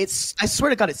Love. I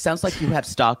swear to God, it sounds like you have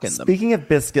stock in them. Speaking of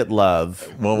Biscuit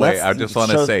Love, Well, wait, I just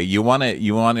want to say, you want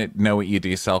to know what you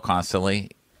do sell constantly?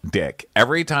 Dick.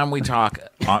 Every time we talk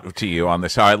to you on the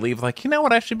show, I leave like, you know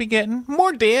what I should be getting?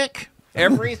 More dick.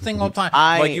 Every single time.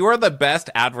 Like, you are the best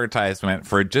advertisement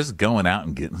for just going out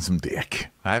and getting some dick.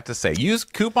 I have to say, use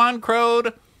coupon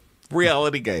code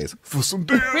Reality Gaze for some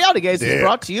dick. Reality Gaze is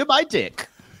brought to you by Dick.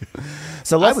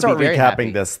 So let's would start be very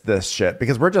recapping happy. this shit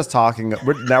because we're just talking.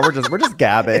 We're just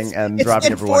gabbing and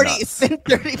driving everyone nuts.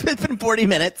 It's been 40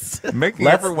 minutes. Making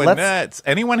everyone nuts.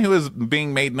 Anyone who is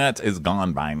being made nuts is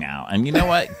gone by now. And you know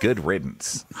what? Good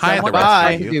riddance. Hi, the rest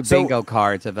I of could you. do bingo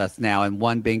cards of us now, and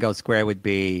one bingo square would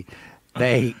be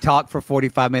they talk for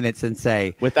 45 minutes and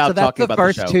say, Without so that's talking the about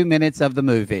the first show. 2 minutes of the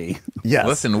movie. Yes.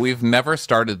 Listen, we've never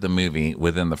started the movie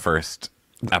within the first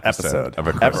episode of a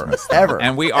Ever. Christmas. Ever.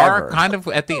 And we are Ever. kind of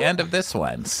at the end of this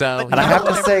one. So, And I have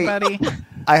to say, everybody,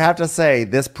 I have to say,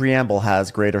 this preamble has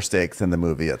greater stakes than the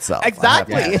movie itself.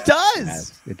 Exactly. I have It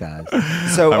does. It does. to-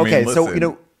 So I mean, okay, so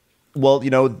listen.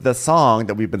 the song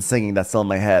that we've been singing that's still in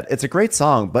my head. It's a great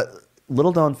song, but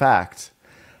little known fact.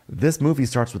 This movie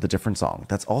starts with a different song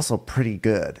that's also pretty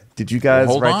good. Did you guys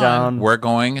hold write on. down? We're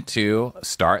going to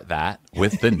start that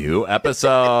with the new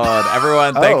episode.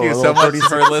 Everyone, thank you so much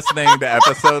for listening to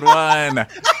episode 1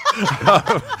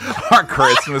 of our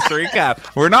Christmas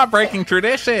recap. We're not breaking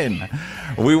tradition.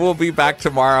 We will be back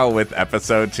tomorrow with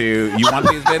episode 2. You want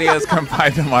these videos? Come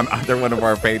find them on either one of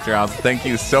our Patreons. Thank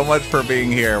you so much for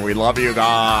being here. We love you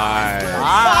guys.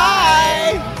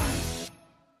 Bye.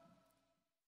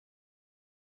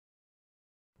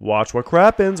 Watch What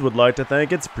Crappens would like to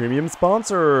thank its premium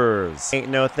sponsors. Ain't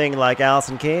no thing like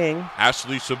Allison King.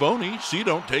 Ashley Savoni, she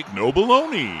don't take no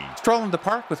baloney. Strolling the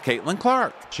park with Caitlin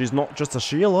Clark. She's not just a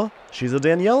Sheila, she's a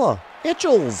Daniela.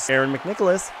 Itchels. Aaron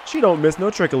McNicholas, she don't miss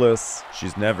no trickolas.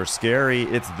 She's never scary.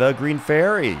 It's the Green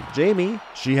Fairy. Jamie,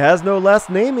 she has no last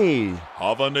namey.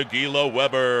 Hava Nagila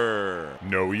Weber.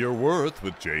 Know your worth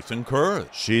with Jason Kurth.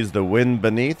 She's the wind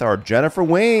beneath our Jennifer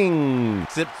Wing.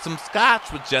 Sip some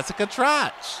scotch with Jessica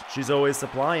Trotch. She's always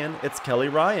supplying, it's Kelly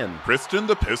Ryan. Kristen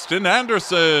the Piston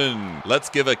Anderson. Let's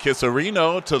give a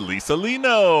kisserino to Lisa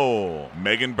Lino.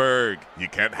 Megan Berg. You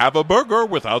can't have a burger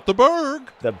without the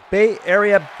Berg. The Bay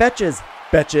Area Betches.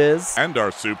 And our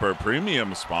super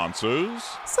premium sponsors.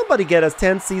 Somebody get us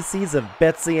 10 cc's of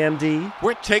Betsy MD.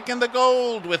 We're taking the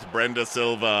gold with Brenda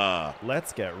Silva.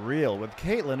 Let's get real with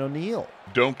Caitlin O'Neill.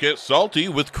 Don't get salty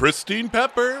with Christine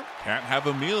Pepper. Can't have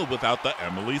a meal without the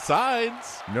Emily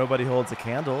Sides. Nobody holds a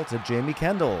candle to Jamie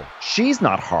Kendall. She's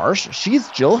not harsh. She's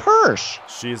Jill Hirsch.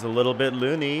 She's a little bit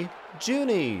loony.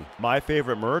 Junie. My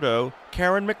favorite Murdo,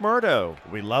 Karen McMurdo.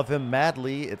 We love him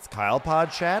madly. It's Kyle Pod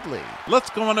Shadley. Let's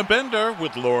go on a bender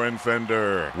with Lauren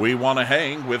Fender. We want to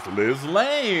hang with Liz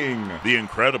Lang. The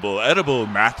incredible edible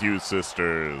Matthews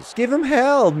sisters. Give him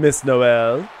hell, Miss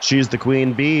Noel. She's the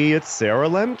queen bee. It's Sarah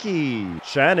Lemke.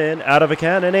 Shannon, out of a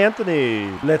cannon,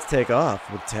 Anthony. Let's take off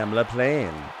with Tamla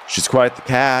Plain. She's quite the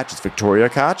catch. It's Victoria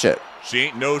Cotchett. She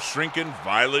ain't no shrinking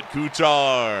Violet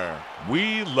Kuchar.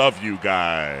 We love you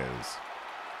guys.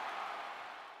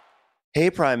 Hey,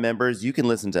 Prime members, you can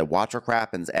listen to Watch What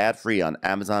Crappens ad-free on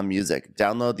Amazon Music.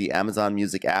 Download the Amazon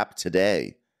Music app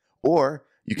today. Or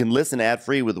you can listen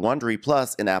ad-free with Wondery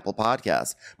Plus in Apple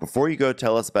Podcasts. Before you go,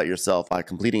 tell us about yourself by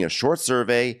completing a short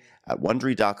survey at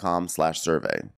Wondery.com/survey.